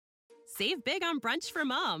Save big on brunch for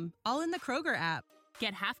mom, all in the Kroger app.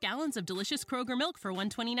 Get half gallons of delicious Kroger milk for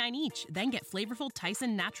 $1.29 each. Then get flavorful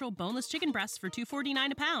Tyson natural boneless chicken breasts for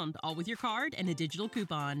 $2.49 a pound, all with your card and a digital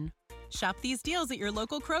coupon. Shop these deals at your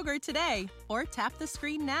local Kroger today, or tap the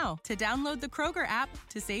screen now to download the Kroger app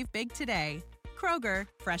to save big today. Kroger,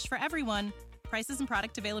 fresh for everyone. Prices and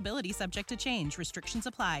product availability subject to change. Restrictions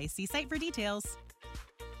apply. See site for details.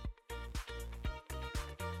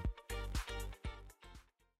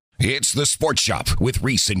 It's the Sports Shop with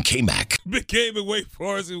Reese and K-Mac. Big game in Wake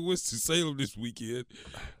Forest and Winston-Salem this weekend.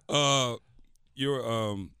 Your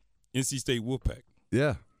NC State Wolfpack.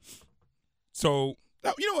 Yeah. So,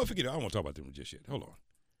 you know what? Forget it. I don't want to talk about them just yet. Hold on.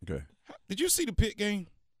 Okay. Did you see the Pitt game?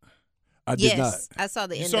 I did not. Yes, I saw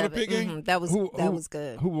the You end saw of the Pitt it. game? That was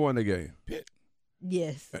good. Who won the game? Pitt.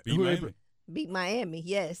 Yes. Beat Miami. Beat Miami,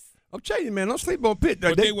 yes. I'm telling you, man, don't sleep on Pitt.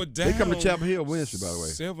 But they were down. They come to Chapel Hill Wednesday, by the way.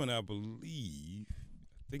 7, I believe.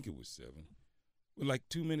 I think it was 7. With like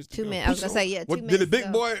 2 minutes to 2 go. minutes. I was going to say, yeah, 2 What, minutes. did the big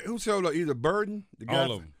to go. boy, who showed up, either Burden? The guy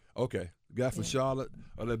All of them. Okay. The guy from Charlotte,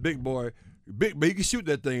 or the big boy. But he can shoot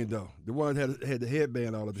that thing, though. The one that had the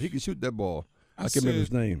headband on it. He can shoot that ball. I can't remember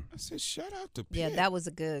his name. I said, shout out to Pitt. Yeah, that was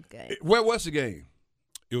a good game. Where was the game?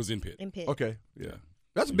 It was in Pitt. In Pitt. Okay. Yeah.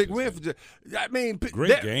 That's a big win for. I mean,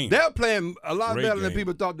 Great game. They're playing a lot Great better than game.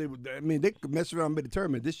 people thought they would. I mean, they could mess around and make the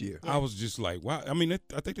tournament this year. I was just like, wow. I mean,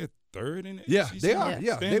 I think they're third in it. Yeah, they are.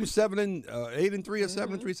 Yeah, Standing. they were 8-3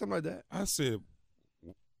 or 7-3, something like that. I said,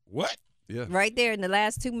 what? Yeah. Right there in the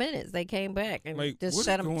last 2 minutes, they came back and Like, just what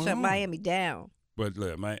shut is going on? Miami down. But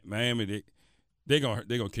look, Miami, they're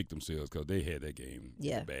gonna kick themselves because they had that game in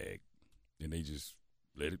Yeah. the bag, and they just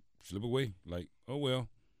let it slip away. Like, oh well.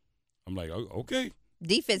 I'm like, oh, okay.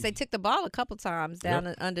 Defense, they took the ball a couple times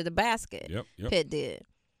down under the basket. Yep. Pitt did.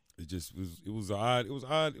 It just was. It was odd. It was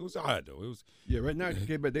odd though. It was. Yeah, right now they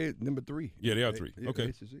came back. They number 3. Yeah, they are 3. Yeah, Okay.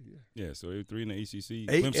 ACC, yeah. Yeah, so they were 3 in the ACC.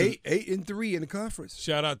 8-3 in the conference.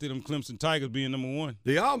 Shout out to them Clemson Tigers being number 1.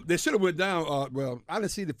 They should have went down. Well, I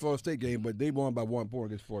didn't see the Florida State game, but they won by 1 point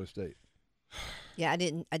against Florida State. Yeah,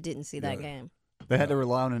 I didn't see that game. They had to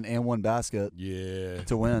rely on an and one basket Yeah.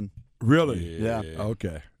 to win. Really? Yeah.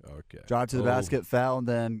 Okay. Drive to the basket, foul, and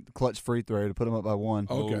then clutch free throw to put them up by 1.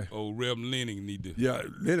 Okay. Oh, Reb Lenning need to. Yeah,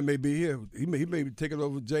 Lennon may be here. He may be taking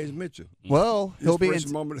over James Mitchell. Well, His he'll be first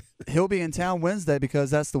moment. he'll be in town Wednesday because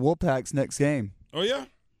that's the Wolfpack's next game Oh yeah.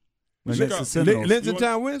 against the Sentinels. Lynn's in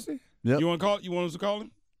town Wednesday? Yep. You want to call? You want us to call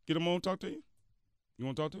him? Get him on. Talk to you. You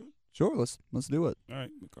want to talk to him? Sure, let's do it. All right,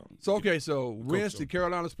 we'll call him. So Wednesday, so.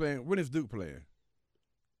 Carolina's playing. When is Duke playing?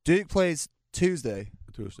 Duke plays Tuesday.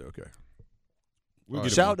 Tuesday, okay. We'll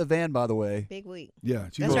get him Shout out on. to Van, by the way, Big week. Yeah.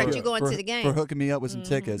 That's right. Yeah. You're going for, to the game. for hooking me up with some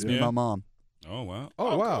tickets. Me and Yeah. my mom. Oh wow.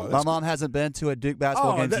 Oh, wow. My mom hasn't been to a Duke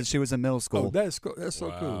basketball game that- since she was in middle Oh, school. that's cool. That's so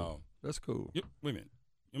Wow. cool. That's cool. Yep. Wait a minute.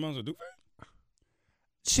 Your mom's a Duke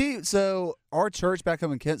fan? So our church back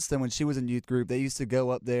home in Kinston, when she was in youth group, they used to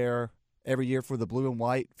go up there every year for the blue and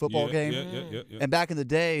white football game. Yeah. And back in the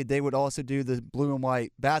day, they would also do the blue and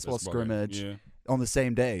white basketball scrimmage Yeah. on the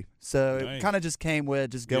same day. So Nice. it kind of just came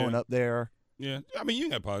with just going Yeah. up there. Yeah. I mean, you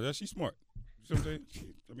ain't got to apologize. She's smart. You know what I'm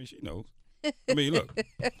saying? She knows. I mean, look.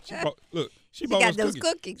 She bought got us those cookies.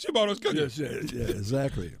 cookies. She bought us cookies. Yeah,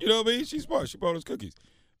 exactly. You know what I mean? She's smart. She bought us cookies.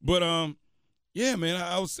 But yeah, man,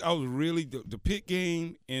 I was really the Pitt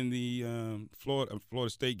game and the Florida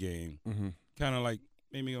State game kind of like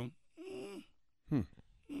made me go.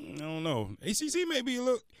 I don't know. ACC may be a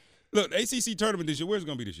look. Look, ACC tournament this year. Where's it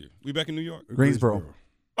gonna be this year? We back in New York. Greensboro.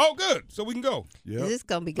 Oh, good. So we can go. Yeah. This is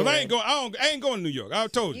gonna be good. Cause I ain't going to New York. I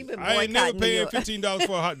told you. You've been I ain't never boycotting New paying York. $15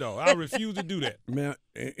 for a hot dog. I refuse to do that. Man,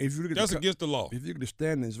 if you look at That's against the law. If you look at the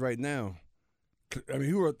standings right now, I mean,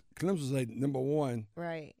 who are Clemson's like number 1,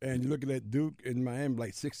 Right. and you're looking at Duke and Miami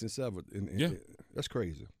like 6th and 7th. Yeah. That's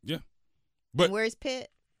crazy. Yeah. But And where's Pitt?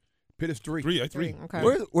 Pitt is 3. Three.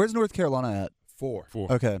 Okay. Where's North Carolina at? 4.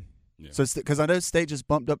 Okay. Yeah. So because I know State just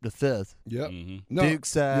bumped up to 5th. Yep. Mm-hmm. No,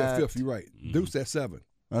 Duke's at 5th. You're right. Duke's at 7.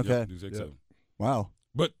 Okay. Yep, Duke's at 7. Wow.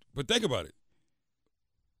 But think about it.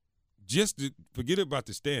 Just to forget about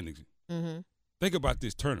the standings. Mm-hmm. Think about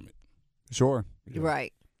this tournament. Sure.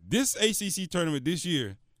 Right. This ACC tournament this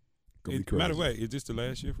year. Gonna be Matter of crazy. fact, is this the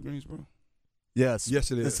last year for Greensboro? Yes. Yes,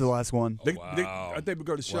 it is. This is the last one. Wow. I think we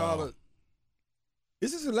go to Charlotte.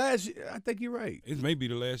 Is this the last year? I think you're right. It may be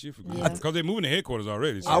the last year for Yeah. Greensboro because they're moving the headquarters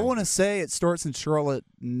already. So. I want to say it starts in Charlotte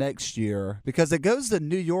next year because it goes to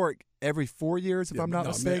New York every 4 years, if I'm not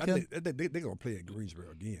mistaken. Man, they're going to play in Greensboro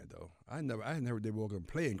again, though. I never they were going to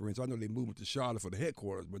play in Greensboro. I know they moved to Charlotte for the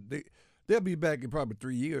headquarters, but they'll be back in probably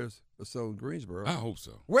 3 years or so in Greensboro. I hope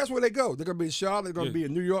so. Where's where they go? They're going to be in Charlotte. They're going to be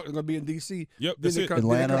in New York. They're going to be in D.C. Yep, Then that's they it. come,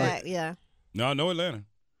 Atlanta. Then they Right. Yeah. No, Atlanta.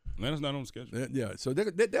 Atlanta's not on the schedule. Yeah, so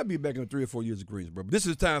they'll be back in 3 or 4 years of Greensboro. But this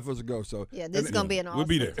is time for us to go. So Yeah, this is going to be an awesome We'll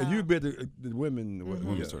be there. time. And you bet the women.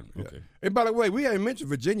 Women's tournament. Yeah. Okay. And by the way, we haven't mentioned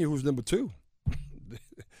Virginia, who's number 2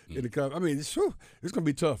 in the cup. I mean, it's going to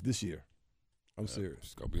be tough this year. I'm serious.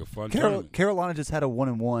 It's gonna be a fun tournament. Carolina just had a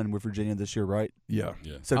 1-1 with Virginia this year, right? Yeah.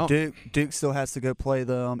 Yeah. So Duke still has to go play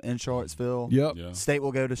them in Charlottesville. Yep. Yeah. State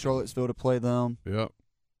will go to Charlottesville to play them. Yep.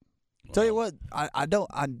 Tell you what, I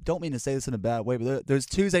don't mean to say this in a bad way, but those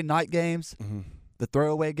Tuesday night games, the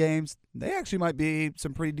throwaway games, they actually might be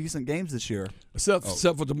some pretty decent games this year. Except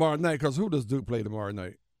for tomorrow night, because who does Duke play tomorrow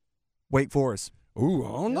night? Wake Forest. Ooh, I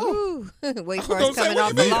don't know. Ooh. Wake Forest coming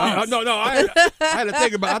off the I loss. I had to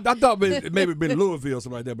think about it. I thought maybe it'd been Louisville or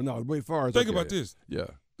something like that, but no, Wake Forest. Think okay. about this. Yeah.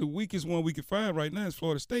 The weakest one we can find right now is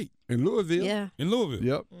Florida State. In Louisville? Yeah. In Louisville.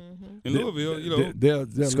 Yep. In Louisville, you know. They're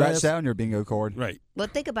Scratch last, down your bingo card. Right.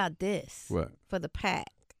 But think about this. What? For the Pack,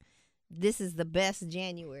 this is the best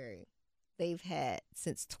January they've had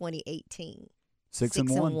since 2018.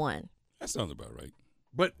 6-1. That sounds about right.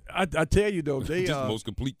 But I tell you, though, they This is the most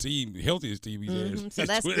complete team, healthiest team he's had. So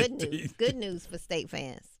that's good 2018. news. Good news for State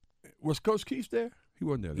fans. was Coach Keith there? He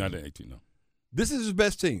wasn't there. Not at 18, no. This is his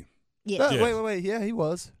best team. Yeah. Yeah. Wait. Yeah, he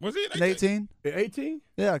was. Was he In 18? 18?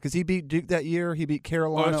 Yeah, because he beat Duke that year. He beat Oh,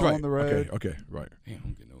 Carolina that's right. on the road. Okay, right. Damn,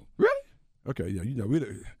 I'm getting old. Really? Okay, yeah, you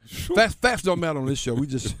know, facts don't matter on this show. We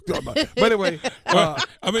just talk about it. But anyway,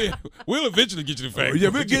 I mean, we'll eventually get you the facts. yeah,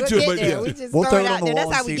 we'll get to it. But there. yeah. We just We'll throw throw it it on out the there. wall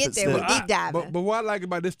That's how and we see if get it there. We sticks. deep diving. But what I like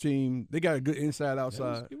about this team, they got a good inside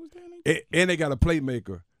outside, It was down there. and they got a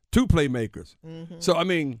playmaker, 2 playmakers. Mm-hmm. So I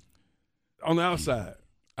mean, on the outside,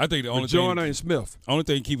 I think the only Joyner thing, and Smith. only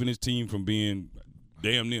thing keeping this team from being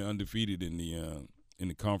damn near undefeated in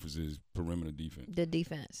the conference is perimeter defense. The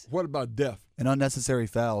defense. What about depth? And unnecessary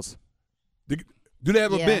fouls. Do they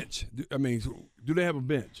have a Yeah. bench? Do they have a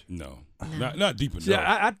bench? No, not deep enough.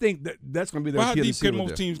 Yeah, I think that's going to be Well, their how deep Achilles can heel most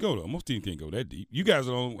there. teams go though? Most teams can't go that deep. You guys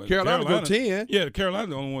are on Carolina go 10. Yeah, the Carolina's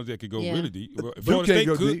the only ones that could go Yeah. really deep. can't Florida State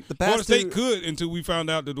go could. deep. The Florida past State two- could until we found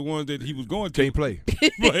out that the ones that he was going to Can't play.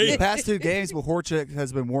 play. The past 2 games, Horchik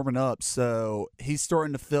has been warming up, so he's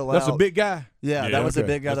starting to fill That's out. a big guy. Yeah, Yeah, that was a okay.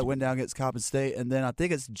 big guy That's that went down against Coppin State. And then I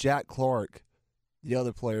think it's Jack Clark, the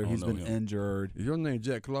other player. I don't He's know been him. injured. Is your name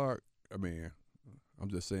Jack Clark? I mean, I'm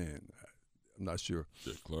just saying. I'm not sure.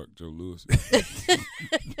 Jack Clark, Joe Lewis.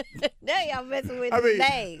 Now y'all messing with I his mean-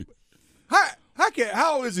 name.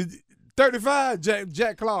 How old is he? 35?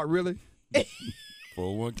 Jack Clark, really?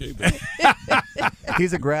 401k back.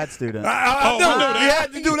 He's a grad student. I Oh, knew I know he that.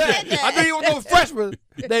 had to do that. He did that. I knew he was no freshman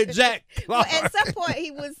named Jack Well, Clark. at some point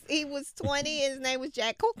he was 20 and his name was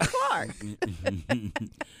Jack Clark.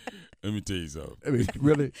 Let me tell you something. I mean,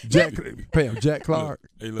 really? Jack Clark?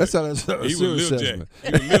 Hey, look, That sounds a he was serious Lil Jack. assessment.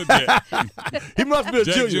 He was Lil Jack. He must be a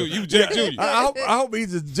Jack junior. Junior. You Jack Junior. I hope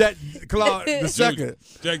he's a Jack Clark the second.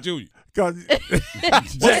 Jack Junior. Because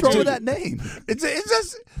What's Jack wrong Junior, with that name? it's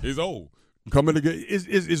just He's old. coming together.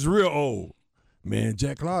 It's real old. Man,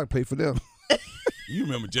 Jack Clark played for them. You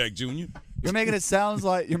remember Jack Junior? You're making it sound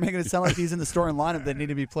like he's in the starting lineup that need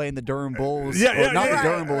to be playing the Durham Bulls. Yeah, or yeah, not yeah. the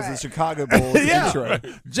Durham Bulls, Right. the Chicago Bulls intro.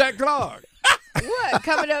 Jack Clark. What?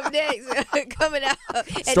 Coming up next. Coming out.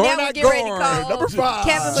 And Starting now we at get ready to guard, call number 5.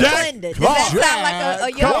 Kevin Jack McClendon. Does Clark. that sound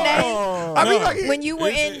like a young name? I mean, like When you were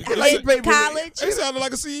in like he played with- college? He sounded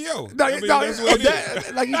like a CEO. No, I mean, no, that's what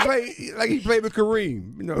it is. like he played with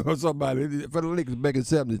Kareem, or somebody for the Lakers back in the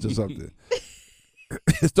 70s or something.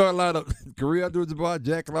 Starting lineup: Kareem Abdul-Jabbar,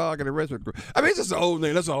 Jack Clark, and the rest of the crew. I mean, it's just an old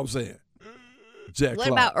name. That's all I'm saying. Jack What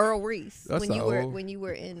Clark. about Earl Reese That's not old. when you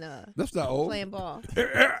were in That's not old. playing ball?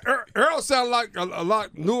 Earl sounds like a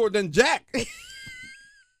lot newer than Jack.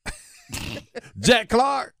 Jack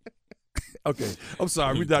Clark. Okay, I'm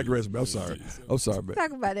sorry. We digress, man. I'm sorry, man.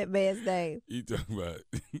 Talk about that man's name. He talking about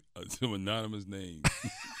some anonymous names.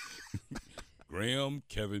 Graham,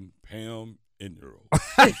 Kevin, Pam, and Earl.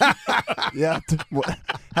 Yeah.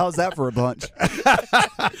 How's that for a bunch?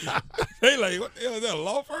 They like, what the hell is that, a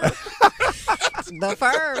law firm? The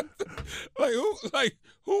firm. Like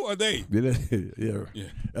who are they? Yeah. Yeah.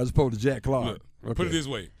 As opposed to Jack Clark. Look, put it this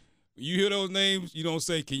way. You hear those names, you don't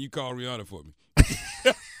say, can you call Rihanna for me?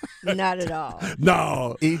 Not at all.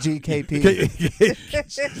 No. EGKP.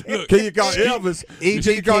 Can you call Elvis?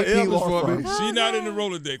 Can you call EGKP Elvis law for me? firm. She not in the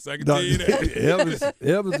Rolodex, I can No, tell you that.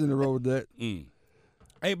 Elvis in the road with that. Mm.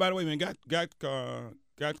 Hey, by the way, man, got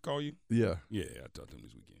to call you? Yeah. Yeah, I talked to him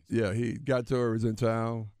this weekend. Yeah, he got to her, was in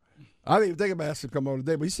town. I didn't even think about asking him to come on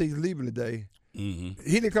today, but he said he's leaving today. Mm-hmm.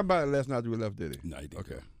 He didn't come by last night after we left, did he? No, he didn't.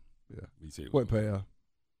 Okay. Go. Yeah. He said it What, was-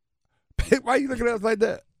 pal? Why you looking at us like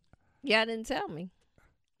that? Y'all didn't tell me.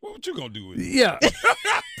 What you gonna do with it? Yeah.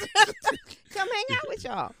 Come hang out with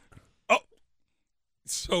y'all.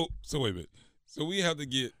 So wait a minute. So we have to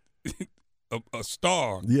get a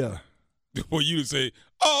star Yeah. for you to say,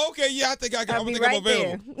 "Oh, okay, yeah, I think I'm right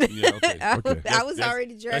available." there. Yeah, okay. I was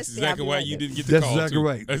already dressed. That's exactly why you didn't get the That's call. exactly too.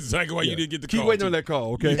 right. That's exactly why Yeah. you didn't get the Keep call. waiting on too. that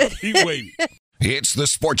call, okay? Keep waiting. It's the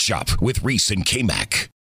Sports Shop with Reese and K-Mac.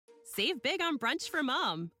 Save big on brunch for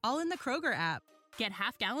mom, all in the Kroger app. Get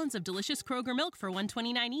half gallons of delicious Kroger milk for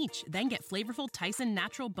 $1.29 each. Then get flavorful Tyson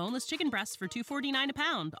natural boneless chicken breasts for $2.49 a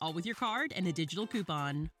pound, all with your card and a digital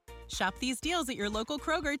coupon. Shop these deals at your local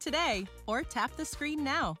Kroger today, or tap the screen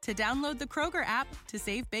now to download the Kroger app to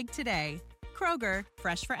save big today. Kroger,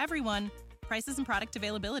 fresh for everyone. Prices and product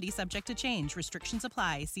availability subject to change. Restrictions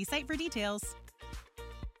apply. See site for details.